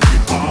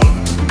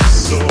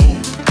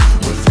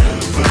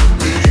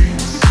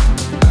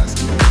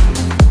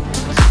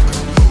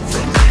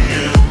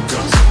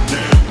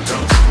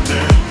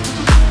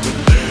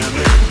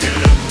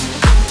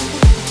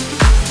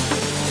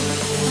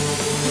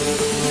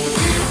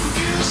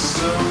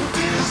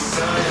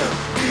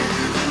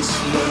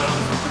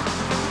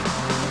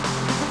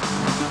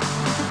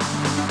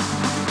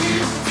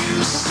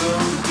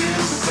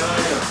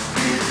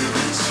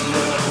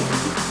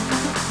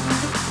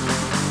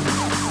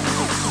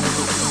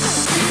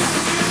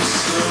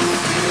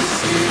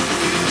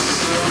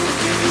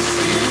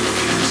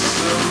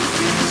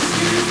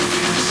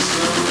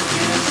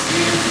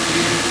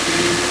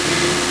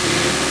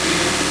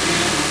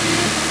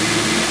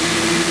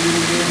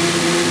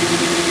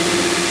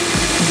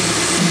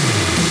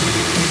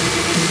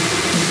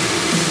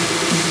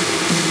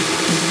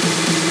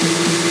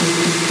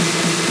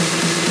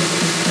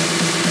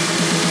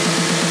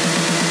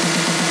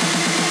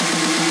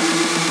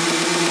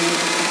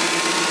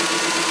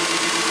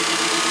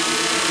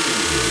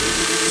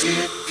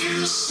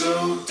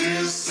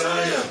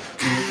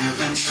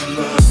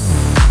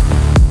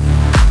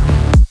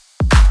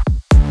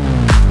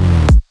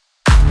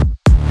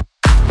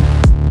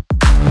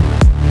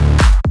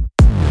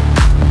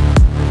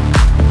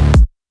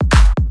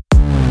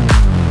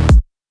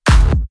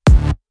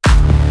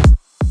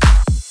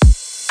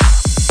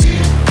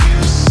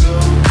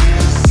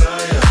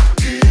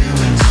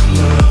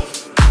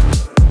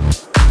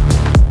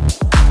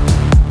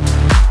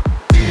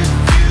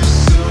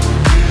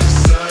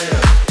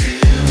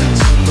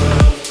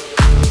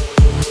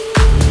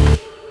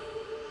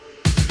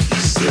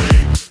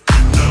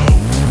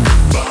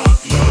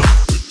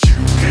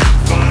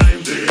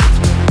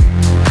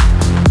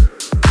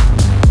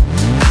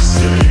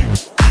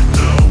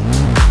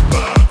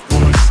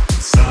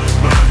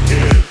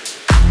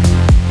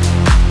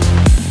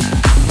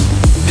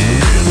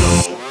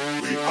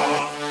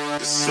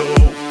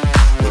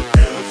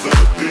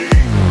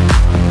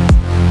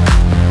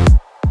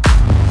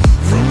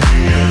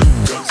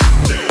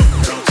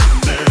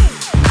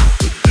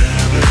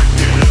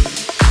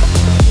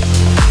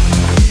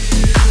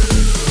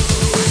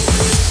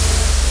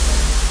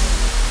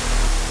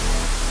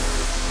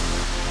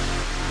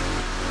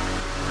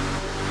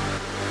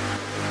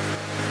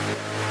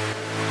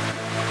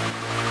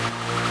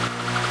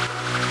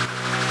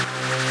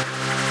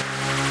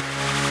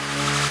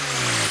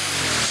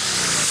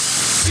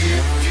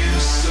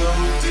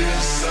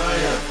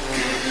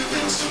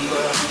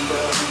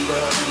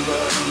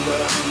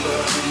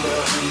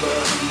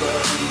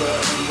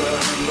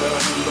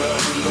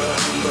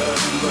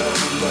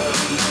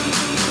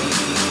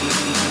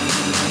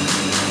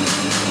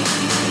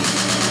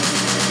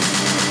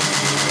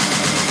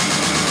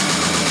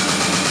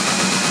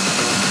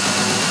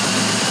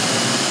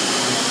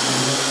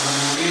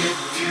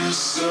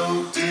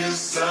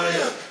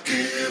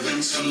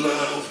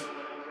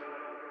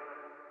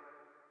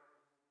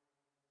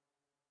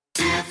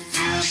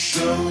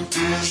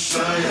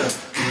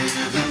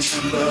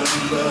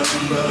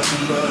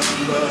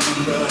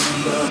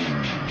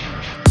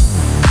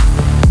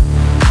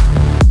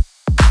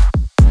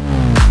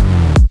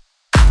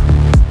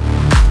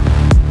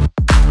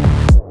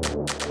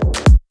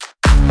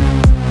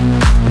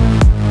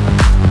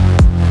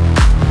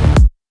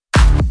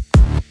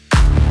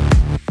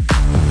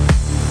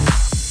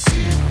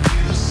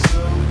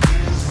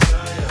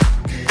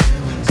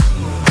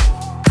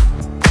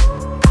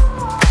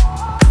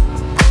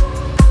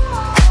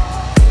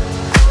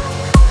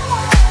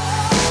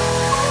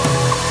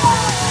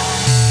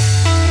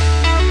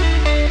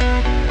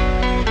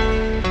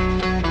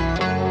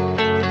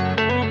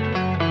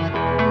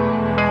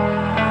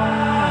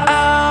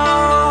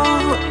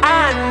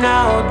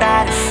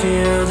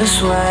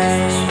 this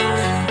way.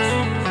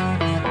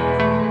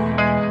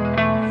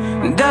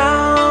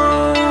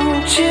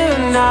 Don't you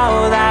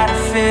know that I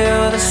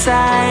feel the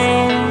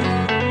same?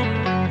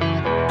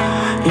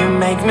 You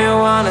make me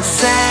wanna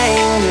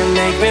sing, you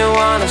make me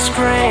wanna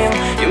scream,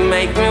 you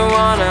make me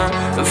wanna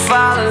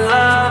fall in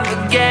love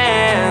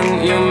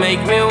again. You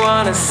make me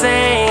wanna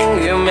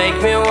sing, you make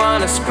me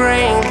wanna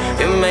scream,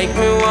 you make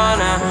me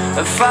wanna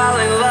fall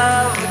in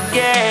love again.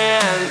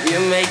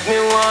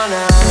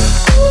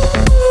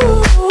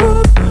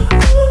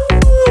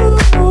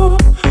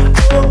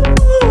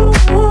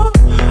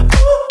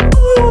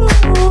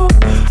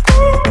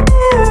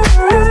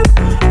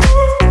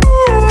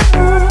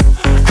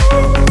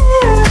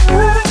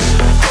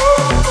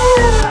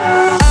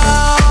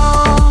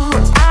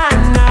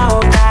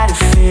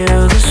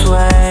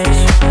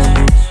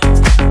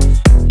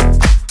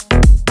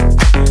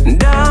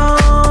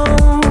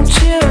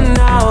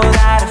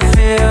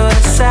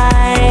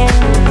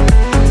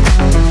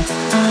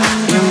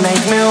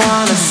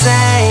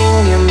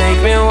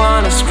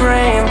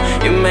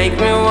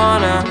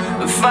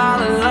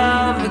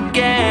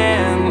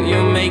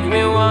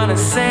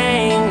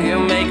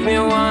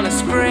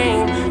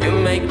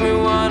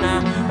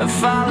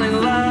 fall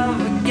in love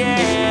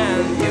again.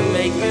 You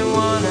make me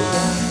wanna.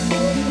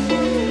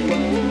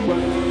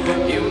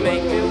 You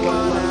make me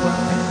wanna.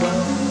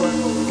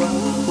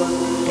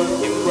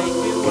 You make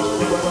me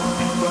wanna.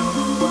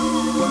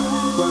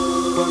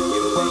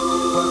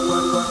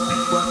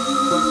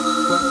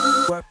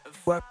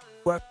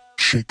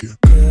 Shake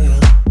it.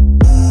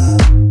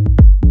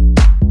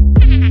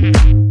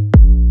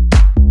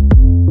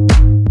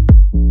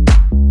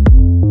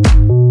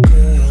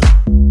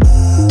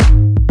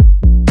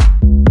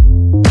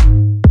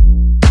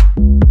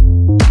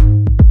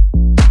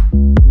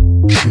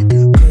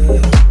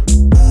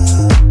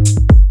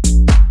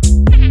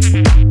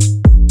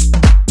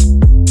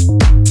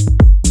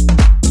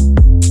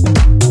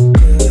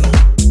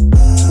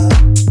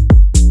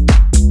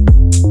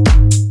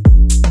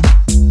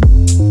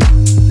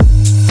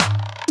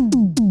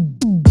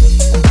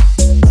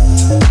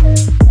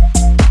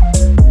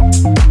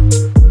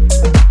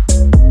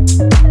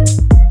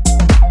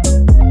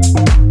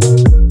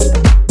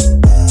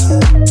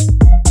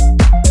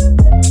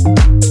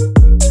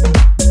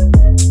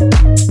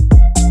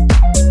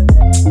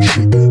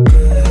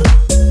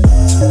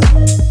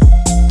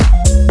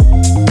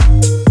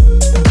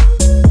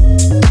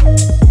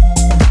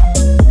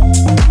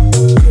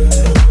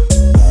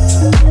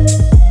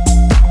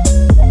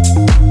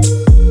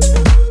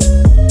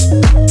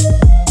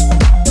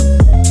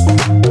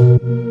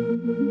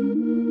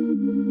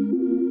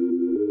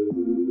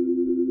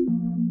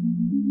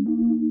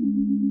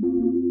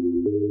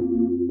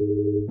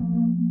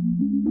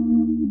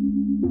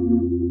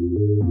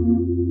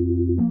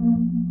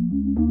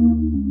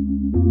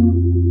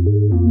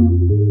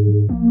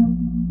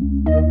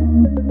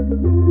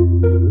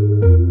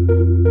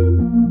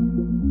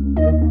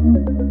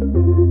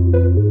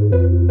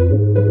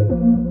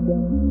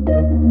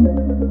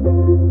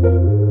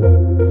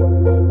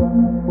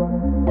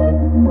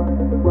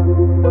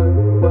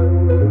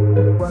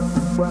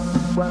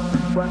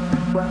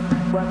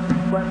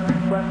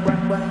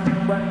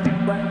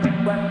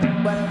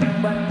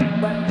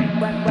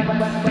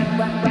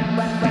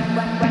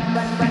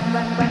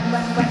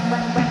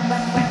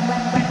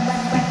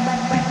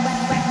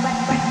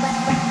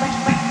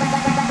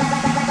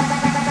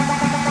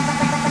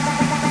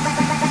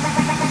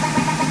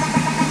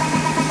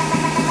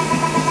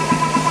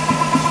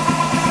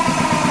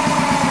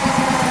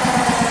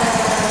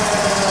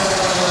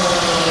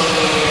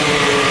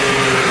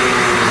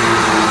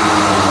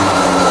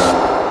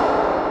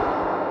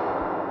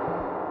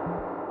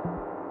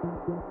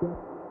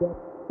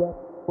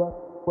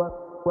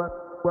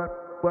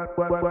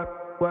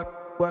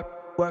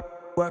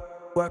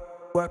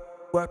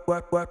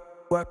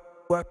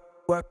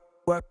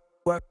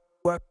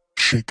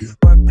 Shake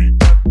it.